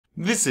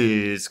This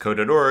is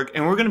code.org,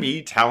 and we're going to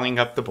be tallying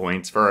up the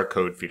points for our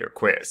code feeder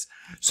quiz.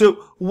 So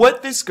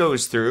what this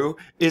goes through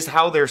is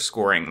how they're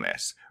scoring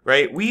this,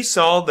 right? We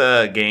saw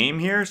the game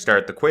here,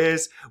 start the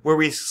quiz, where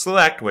we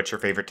select what's your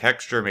favorite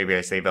texture. Maybe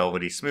I say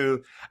velvety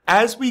smooth.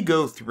 As we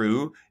go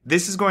through,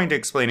 this is going to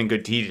explain in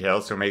good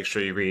detail, so make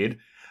sure you read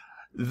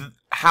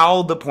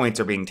how the points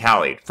are being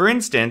tallied. For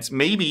instance,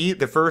 maybe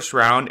the first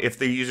round, if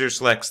the user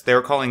selects,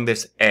 they're calling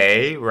this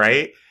A,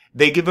 right?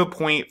 They give a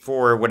point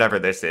for whatever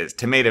this is,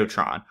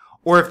 Tomatotron.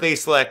 Or if they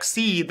select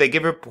C, they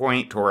give a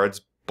point towards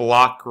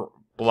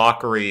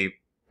Blockery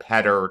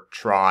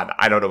Petertron.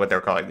 I don't know what they're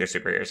calling their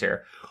superheroes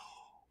here.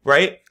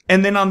 Right?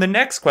 And then on the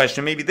next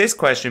question, maybe this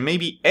question,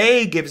 maybe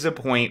A gives a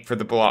point for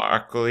the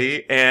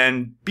broccoli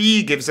and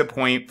B gives a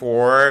point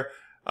for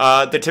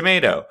the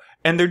tomato.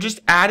 And they're just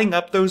adding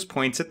up those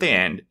points at the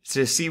end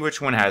to see which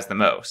one has the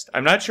most.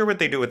 I'm not sure what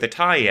they do with the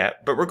tie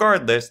yet, but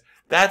regardless,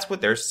 that's what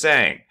they're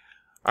saying.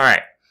 All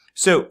right.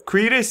 So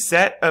create a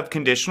set of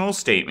conditional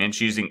statements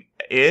using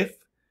if,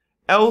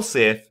 else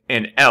if,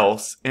 and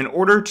else in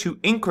order to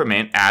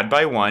increment, add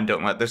by 1,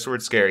 don't let this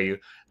word scare you,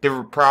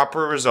 the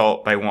proper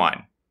result by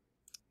 1.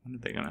 What are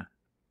they gonna?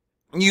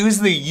 Use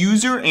the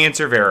user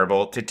answer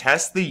variable to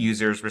test the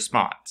user's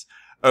response.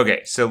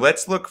 Okay, so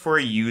let's look for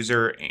a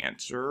user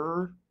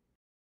answer.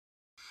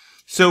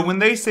 So when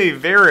they say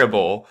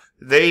variable,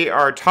 they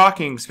are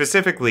talking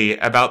specifically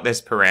about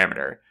this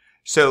parameter.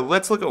 So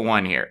let's look at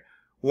 1 here.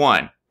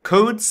 1.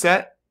 Code a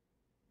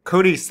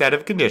set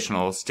of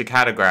conditionals to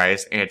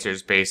categorize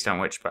answers based on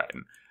which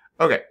button.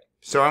 Okay,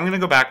 so I'm going to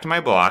go back to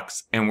my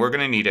blocks, and we're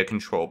going to need a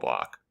control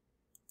block.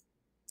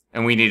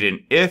 And we need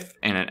an if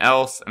and an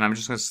else, and I'm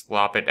just going to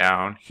slop it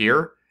down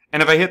here.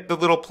 And if I hit the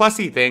little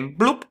plusy thing,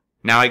 bloop,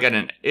 now I get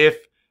an if,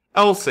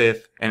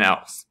 and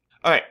else.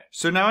 Alright,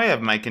 so now I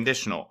have my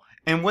conditional.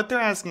 And what they're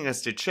asking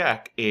us to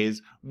check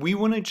is, we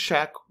want to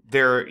check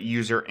their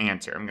user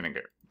answer. I'm going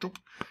to go.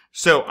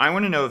 So I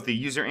want to know if the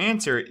user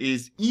answer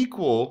is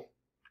equal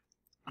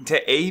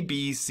to A,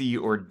 B, C,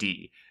 or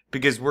D.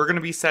 Because we're going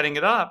to be setting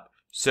it up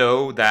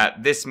so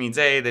that this means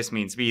A, this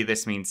means B,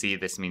 this means C,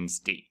 this means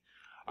D.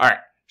 Alright,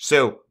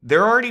 so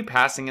they're already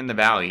passing in the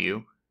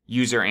value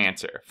user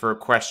answer for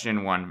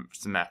question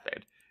 1's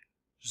method.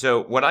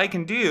 So what I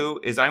can do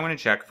is I want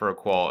to check for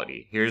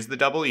equality. Here's the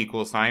double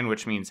equal sign,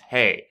 which means,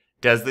 hey,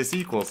 does this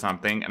equal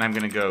something? And I'm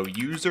going to go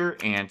user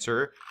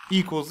answer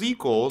equals,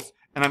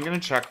 and I'm going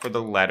to check for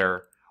the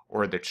letter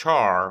or the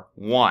char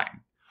 1.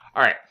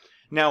 All right,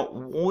 now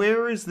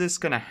where is this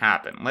going to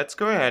happen? Let's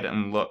go ahead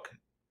and look. Are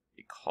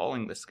we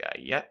calling this guy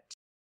yet?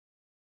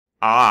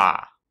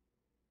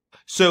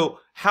 So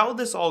how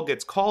this all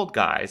gets called,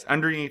 guys,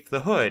 underneath the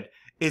hood,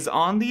 is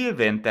on the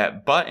event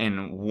that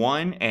button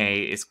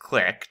 1A is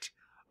clicked.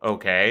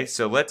 Okay,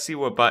 so let's see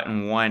what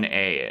button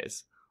 1A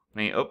is.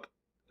 Let me up.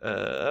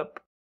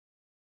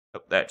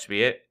 That should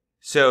be it.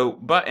 So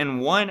button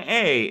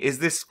 1A is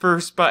this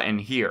first button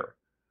here,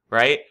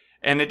 right?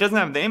 And it doesn't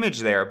have the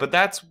image there, but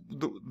that's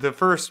the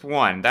first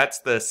one. That's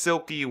the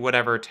silky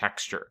whatever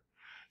texture.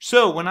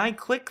 So when I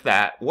click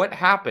that, what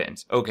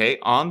happens? Okay,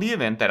 on the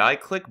event that I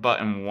click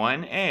button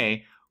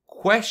 1A,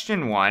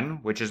 question 1,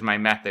 which is my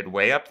method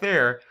way up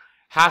there,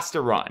 has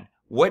to run.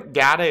 What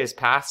data is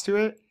passed to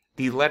it?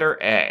 The letter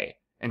A.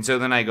 And so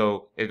then it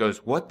goes,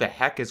 what the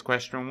heck is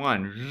question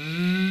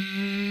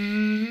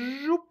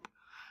 1?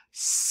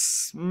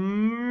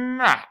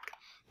 Smack.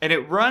 And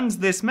it runs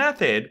this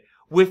method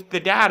with the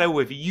data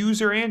with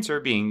user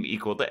answer being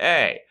equal to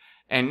A.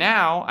 And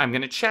now I'm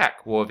going to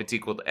check, well, if it's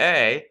equal to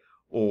A,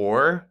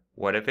 or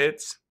what if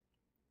it's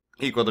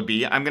equal to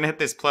B? I'm going to hit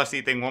this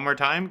plusy thing one more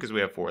time because we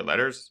have 4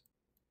 letters.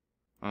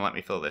 And let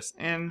me fill this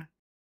in.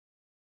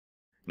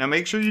 Now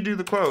make sure you do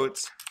the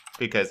quotes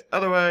because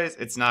otherwise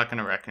it's not going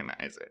to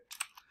recognize it.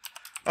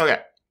 Okay.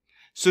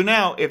 So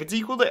now, if it's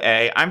equal to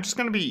A, I'm just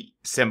going to be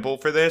simple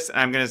for this. And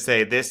I'm going to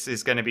say this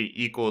is going to be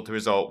equal to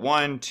result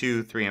 1,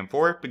 2, 3, and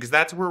 4, because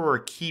that's where we're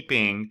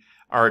keeping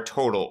our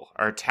total,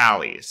 our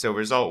tally. So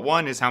result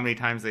 1 is how many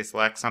times they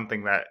select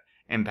something that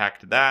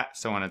impacted that,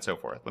 so on and so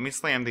forth. Let me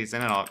slam these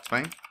in and I'll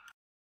explain.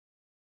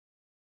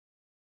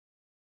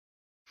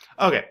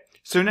 Okay,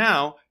 so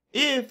now,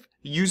 if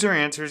user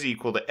answer is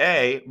equal to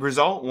A,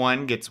 result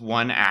 1 gets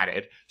 1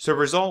 added. So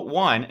result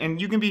 1, and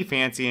you can be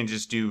fancy and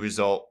just do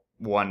result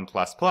 1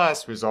 plus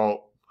plus,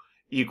 result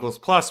equals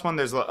plus 1,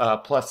 there's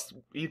plus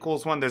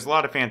equals 1, there's a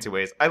lot of fancy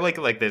ways. I like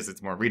it like this,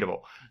 it's more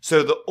readable.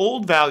 So the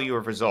old value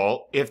of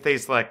result, if they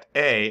select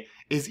A,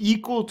 is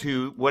equal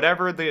to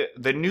whatever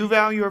the new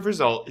value of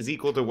result is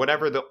equal to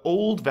whatever the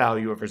old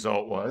value of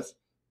result was.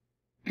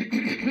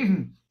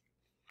 And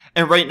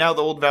right now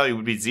the old value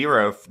would be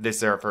 0 if this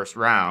is our first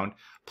round,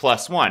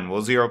 plus 1.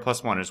 Well, 0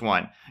 plus 1 is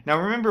 1. Now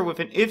remember, with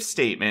an if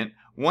statement,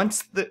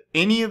 once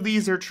any of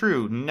these are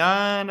true,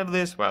 none of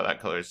this, wow, that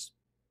color's,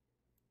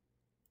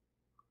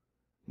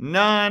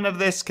 none of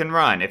this can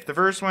run. If the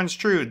first one's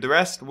true, the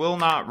rest will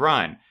not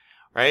run,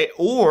 right?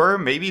 Or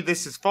maybe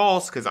this is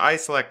false because I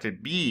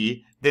selected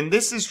B, then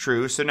this is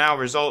true, so now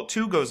result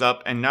 2 goes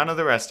up and none of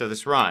the rest of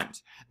this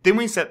runs. Then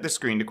we set the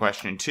screen to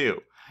question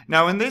 2.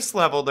 Now in this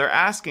level, they're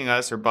asking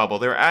us, or bubble,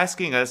 they're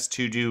asking us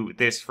to do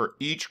this for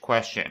each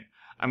question.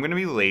 I'm going to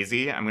be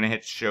lazy. I'm going to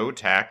hit show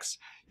text.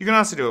 You can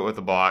also do it with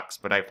a box,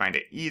 but I find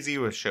it easy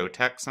with show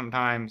text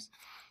sometimes.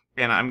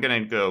 And I'm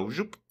going to go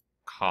zoop,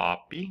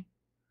 copy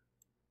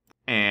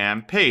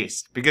and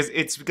paste because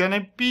it's going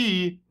to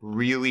be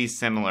really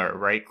similar.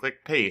 Right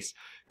click paste.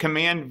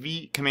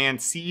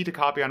 Command C to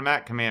copy on a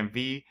Mac, Command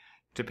V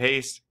to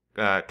paste,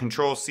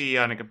 Control C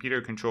on a computer,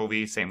 Control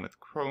V, same with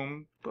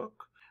Chromebook.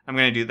 I'm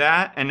going to do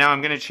that. And now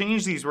I'm going to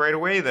change these right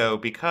away though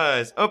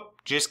because, oh,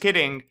 just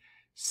kidding,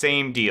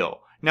 same deal.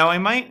 Now I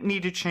might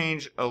need to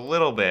change a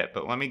little bit,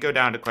 but let me go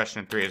down to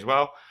question 3 as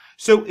well.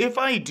 So if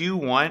I do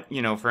want,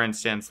 for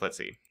instance, let's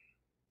see,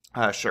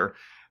 sure.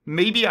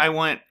 Maybe I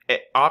want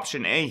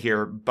option A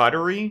here,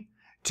 buttery,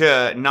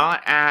 to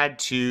not add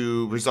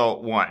to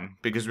result 1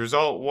 because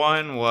result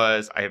 1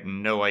 was, I have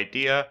no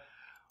idea,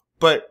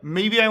 but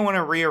maybe I want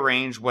to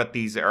rearrange what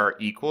these are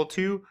equal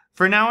to.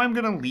 For now, I'm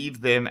going to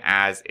leave them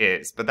as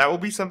is, but that will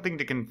be something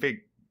to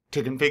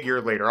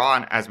configure later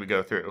on as we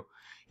go through.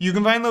 You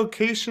can find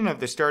location of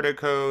the starter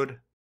code.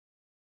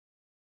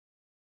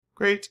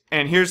 Great,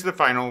 and here's the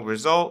final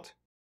result,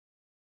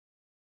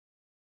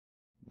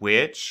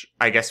 which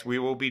I guess we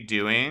will be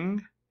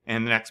doing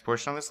in the next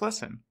portion of this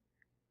lesson.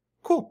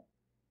 Cool.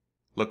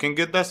 Looking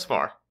good thus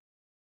far.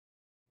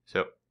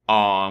 So,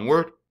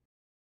 onward.